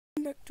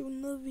back to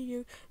another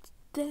video.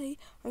 Today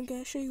I'm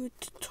going to show you a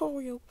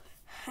tutorial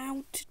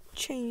how to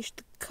change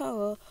the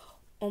colour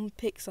on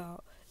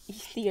PicsArt.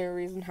 The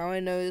only reason how I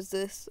know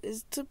this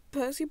is to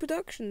Percy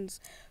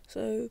Productions,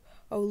 so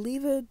I'll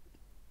leave a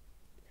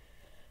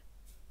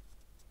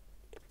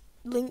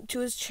link to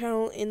his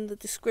channel in the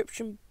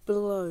description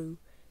below.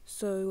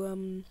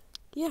 So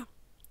yeah,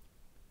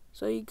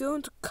 so you go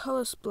into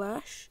Colour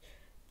Splash,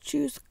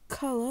 choose the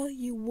colour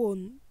you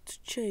want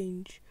to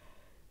change.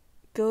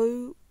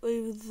 Go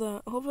over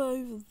that, hover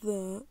over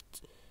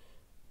that,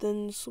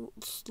 then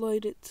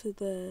slide it to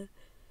there.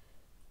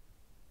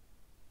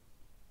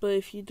 But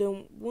if you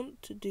don't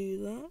want to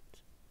do that,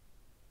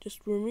 just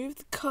remove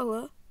the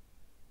colour,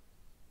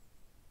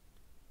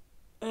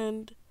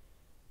 and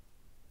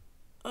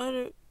I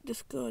don't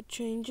discard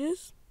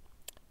changes.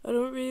 I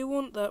don't really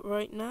want that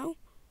right now.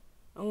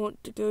 I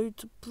want to go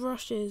to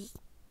brushes.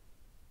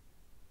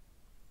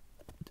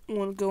 I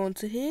want to go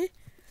onto here,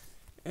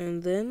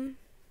 and then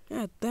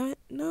damn it,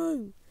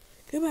 no.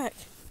 Go back.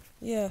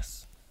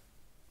 Yes.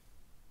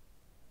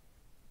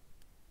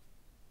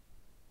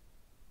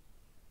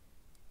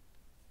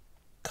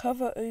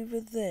 Cover over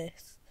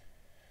this.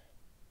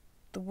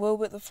 The World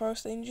with the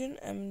Forest Engine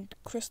and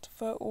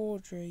Christopher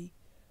Audrey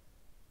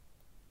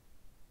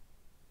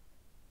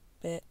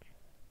bit.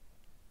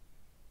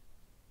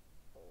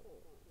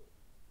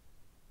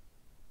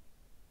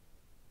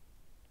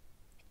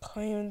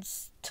 Can't even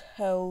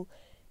tell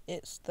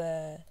it's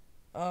there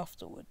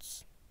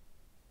afterwards.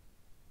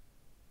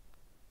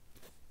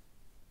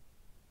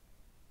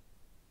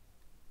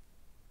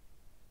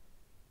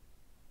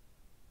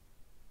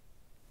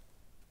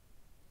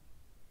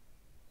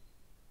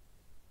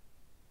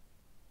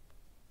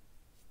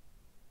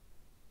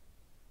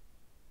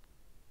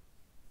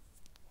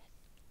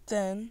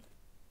 Then,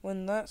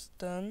 when that's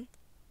done,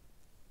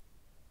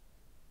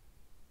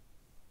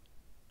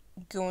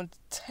 go into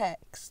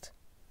text.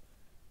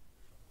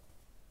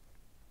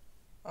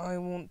 I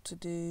want to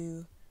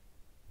do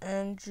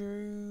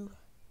Andrew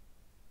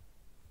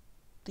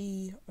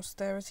the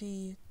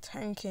Austerity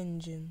Tank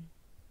Engine.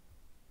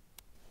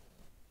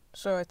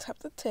 So I tap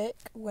the tick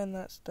when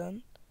that's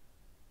done.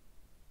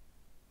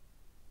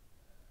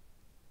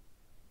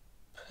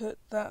 Put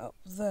that up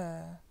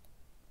there.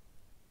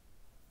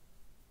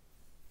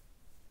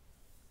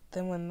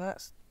 Then when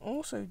that's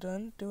also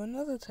done, do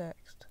another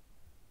text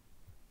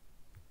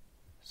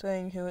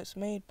saying who it's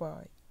made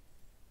by.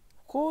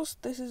 Of course,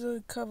 this is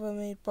a cover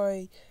made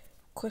by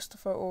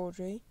Christopher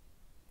Audrey.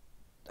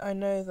 I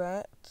know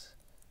that.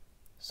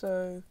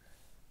 So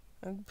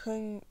I'm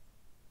putting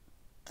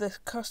this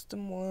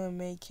custom one I'm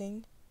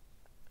making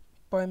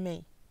by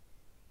me,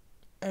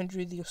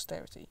 Andrew the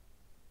Austerity.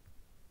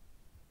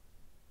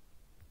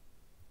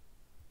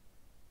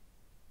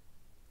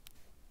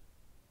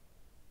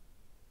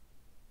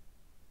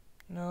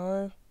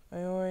 No, I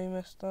already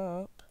messed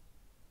up.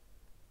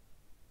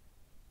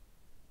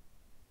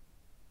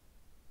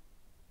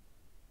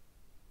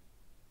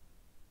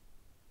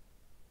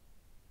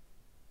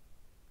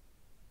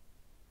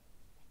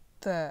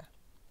 There.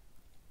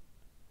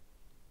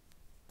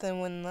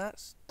 Then when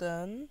that's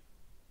done,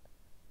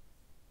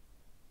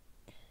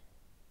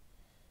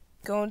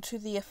 go into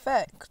the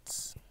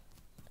effects,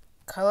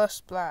 Colour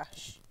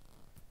Splash,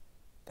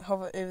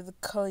 hover over the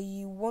colour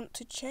you want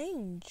to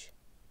change.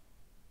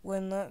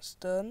 When that's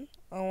done,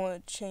 I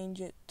want to change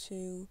it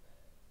to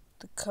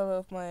the colour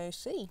of my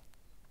OC.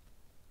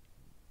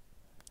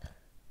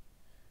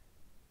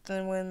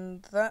 Then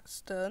when that's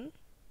done,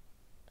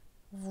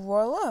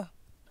 voila!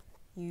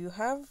 You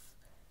have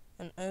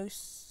an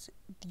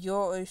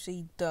your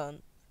OC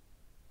done.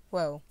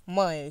 Well,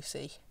 my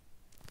OC.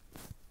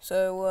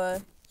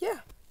 So, yeah.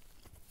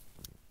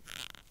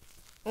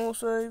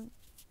 Also,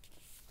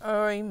 I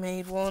already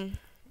made one,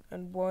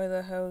 and why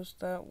the hell's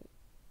that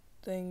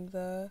thing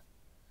there?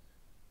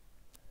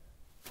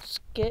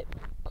 Skip,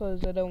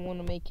 because I don't want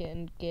to make it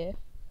in GIF.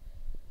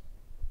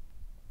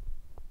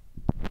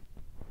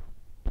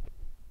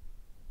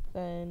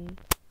 Then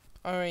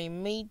I already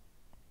made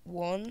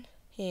one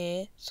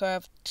here, so I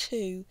have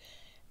two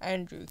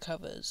Andrew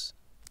covers.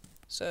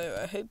 So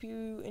I hope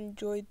you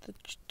enjoyed the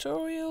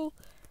tutorial,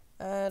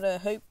 and I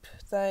hope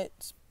that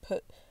it's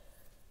put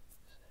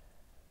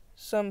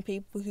some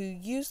people who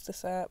use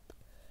this app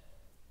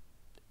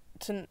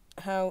to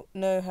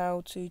know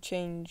how to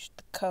change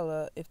the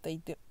colour if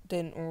they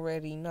didn't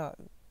already know.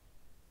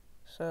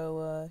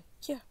 So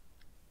yeah,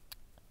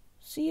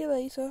 see you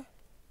later.